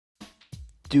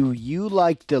Do you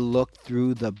like to look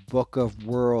through the Book of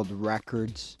World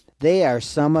Records? They are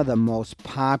some of the most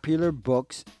popular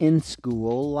books in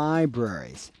school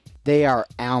libraries. They are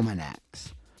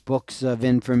almanacs, books of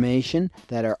information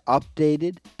that are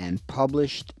updated and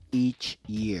published each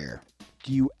year.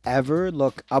 Do you ever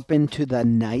look up into the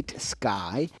night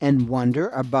sky and wonder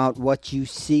about what you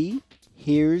see?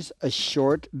 Here's a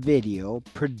short video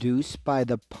produced by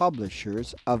the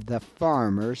publishers of the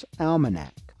Farmer's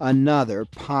Almanac, another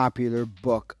popular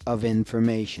book of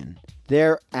information.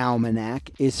 Their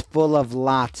almanac is full of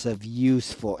lots of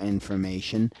useful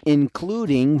information,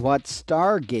 including what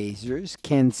stargazers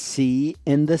can see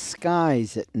in the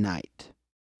skies at night.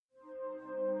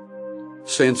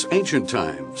 Since ancient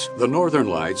times, the northern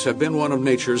lights have been one of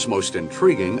nature's most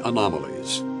intriguing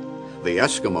anomalies. The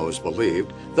Eskimos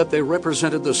believed that they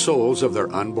represented the souls of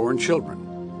their unborn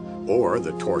children, or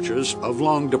the torches of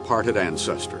long-departed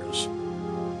ancestors.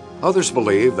 Others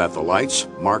believe that the lights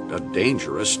marked a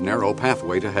dangerous, narrow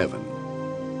pathway to heaven.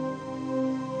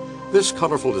 This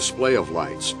colorful display of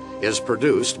lights is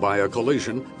produced by a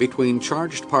collision between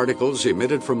charged particles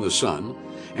emitted from the sun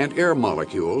and air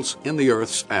molecules in the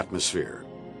Earth's atmosphere.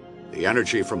 The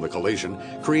energy from the collision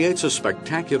creates a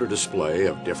spectacular display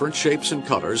of different shapes and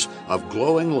colors of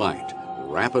glowing light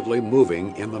rapidly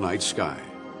moving in the night sky.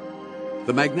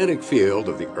 The magnetic field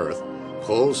of the Earth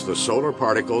pulls the solar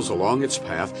particles along its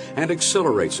path and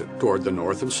accelerates it toward the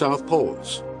north and south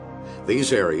poles.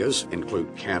 These areas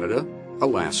include Canada,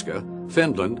 Alaska,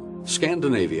 Finland,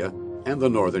 Scandinavia, and the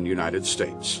northern United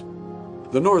States.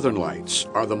 The northern lights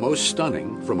are the most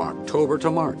stunning from October to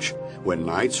March, when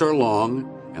nights are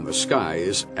long and the sky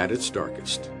is at its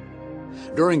darkest.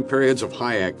 During periods of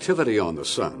high activity on the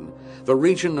sun, the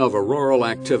region of auroral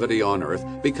activity on Earth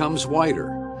becomes wider,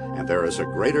 and there is a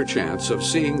greater chance of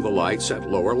seeing the lights at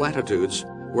lower latitudes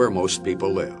where most people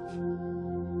live.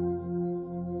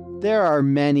 There are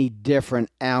many different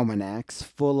almanacs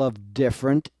full of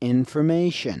different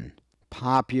information.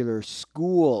 Popular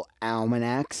school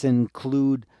almanacs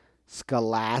include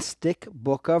Scholastic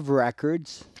Book of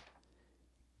Records,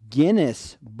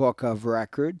 Guinness Book of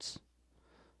Records,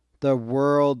 the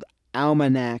World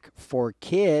Almanac for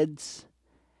Kids,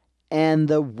 and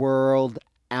the World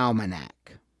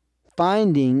Almanac.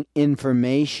 Finding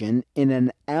information in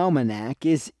an almanac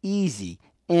is easy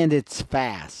and it's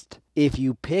fast. If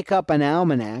you pick up an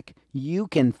almanac, you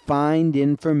can find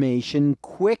information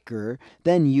quicker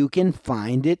than you can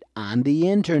find it on the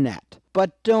internet.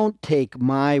 But don't take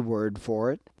my word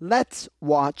for it. Let's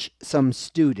watch some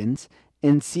students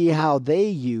and see how they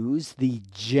use the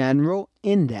general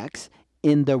index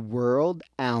in the World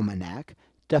Almanac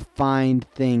to find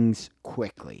things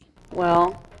quickly.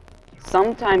 Well,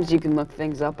 sometimes you can look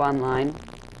things up online,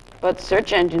 but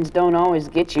search engines don't always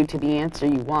get you to the answer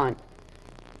you want.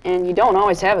 And you don't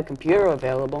always have a computer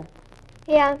available.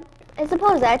 Yeah, I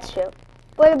suppose that's true.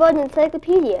 What about an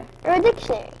encyclopedia or a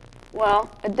dictionary? Well,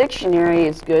 a dictionary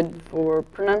is good for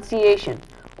pronunciation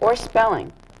or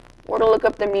spelling, or to look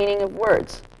up the meaning of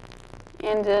words.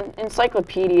 And an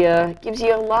encyclopedia gives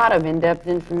you a lot of in-depth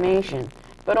information,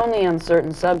 but only on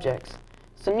certain subjects.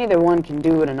 So neither one can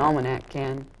do what an almanac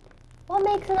can. What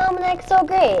makes an almanac so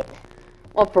great?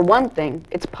 Well, for one thing,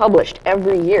 it's published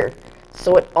every year,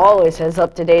 so it always has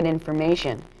up-to-date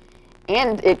information.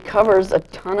 And it covers a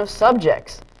ton of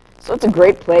subjects, so it's a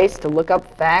great place to look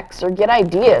up facts or get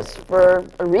ideas for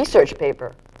a research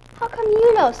paper. How come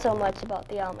you know so much about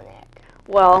the almanac?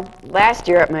 Well, last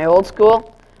year at my old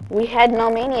school, we had an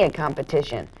Almania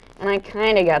competition, and I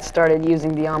kind of got started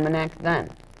using the almanac then.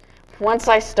 Once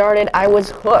I started, I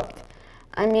was hooked.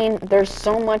 I mean, there's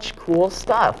so much cool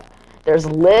stuff. There's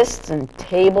lists and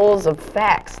tables of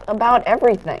facts about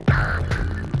everything.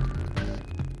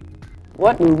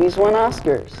 What movies won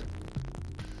Oscars?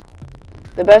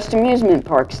 The best amusement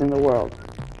parks in the world.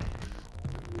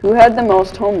 Who had the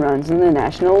most home runs in the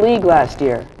National League last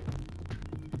year?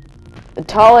 The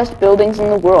tallest buildings in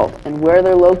the world and where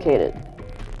they're located.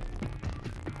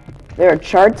 There are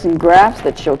charts and graphs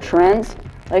that show trends,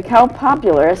 like how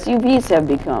popular SUVs have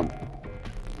become,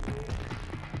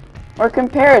 or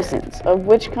comparisons of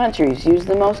which countries use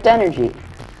the most energy.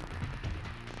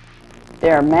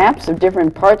 There are maps of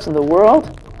different parts of the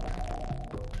world,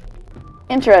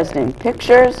 interesting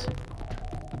pictures,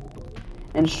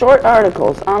 and short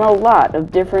articles on a lot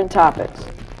of different topics.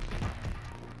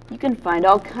 You can find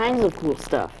all kinds of cool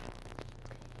stuff.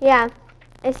 Yeah,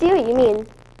 I see what you mean.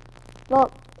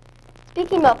 Well,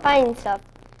 speaking about finding stuff,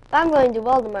 if I'm going to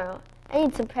well tomorrow, I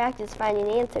need some practice finding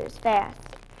answers fast.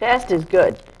 Fast is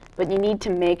good, but you need to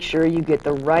make sure you get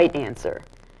the right answer.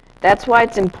 That's why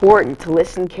it's important to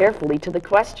listen carefully to the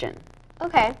question.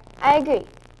 Okay, I agree.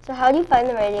 So how do you find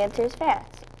the right answers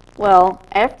fast? Well,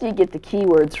 after you get the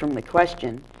keywords from the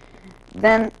question,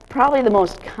 then probably the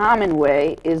most common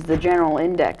way is the general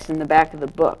index in the back of the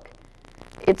book.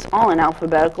 It's all in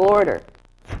alphabetical order.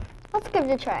 Let's give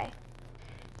it a try.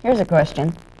 Here's a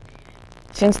question.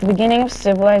 Since the beginning of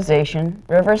civilization,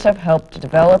 rivers have helped to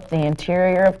develop the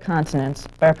interior of continents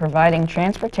by providing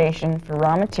transportation for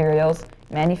raw materials,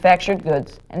 manufactured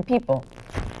goods, and people.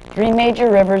 3 major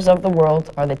rivers of the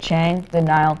world are the Chang, the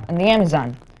Nile, and the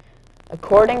Amazon,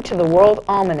 according to the World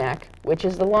Almanac, which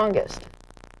is the longest.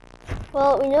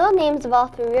 Well, we know the names of all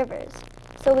 3 rivers,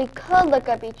 so we could look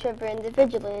up each river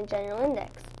individually in the general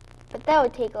index, but that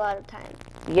would take a lot of time.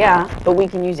 Yeah, but we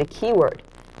can use a keyword.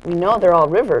 We know they're all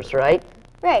rivers, right?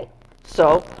 Right.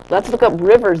 So, let's look up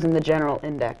rivers in the general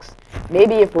index.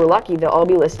 Maybe if we're lucky, they'll all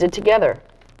be listed together.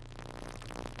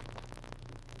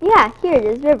 Yeah, here it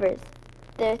is, rivers.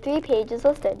 There are 3 pages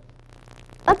listed.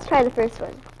 Let's try the first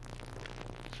one.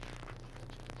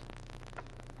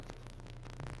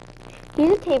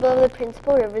 Here's a table of the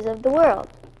principal rivers of the world.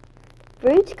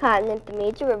 For each continent, the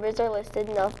major rivers are listed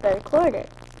in alphabetical order.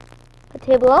 The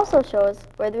table also shows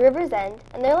where the rivers end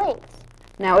and their lengths.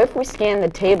 Now, if we scan the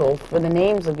table for the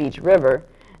names of each river,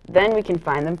 then we can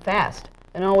find them fast.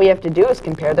 Then all we have to do is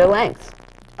compare their lengths.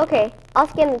 Okay, I'll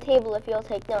scan the table if you'll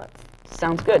take notes.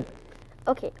 Sounds good.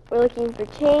 Okay, we're looking for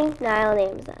Chang, Nile, and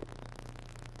Amazon.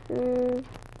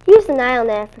 Here's the Nile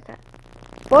in Africa,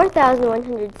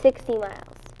 4,160 miles.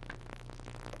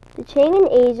 The Chang in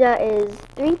Asia is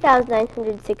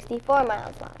 3,964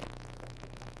 miles long.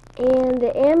 And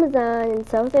the Amazon in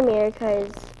South America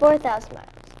is 4,000 miles.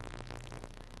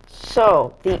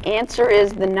 So, the answer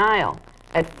is the Nile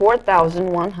at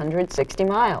 4,160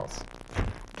 miles.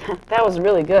 That was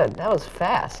really good. That was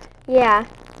fast. Yeah,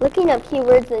 looking up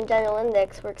keywords in the general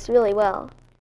index works really well.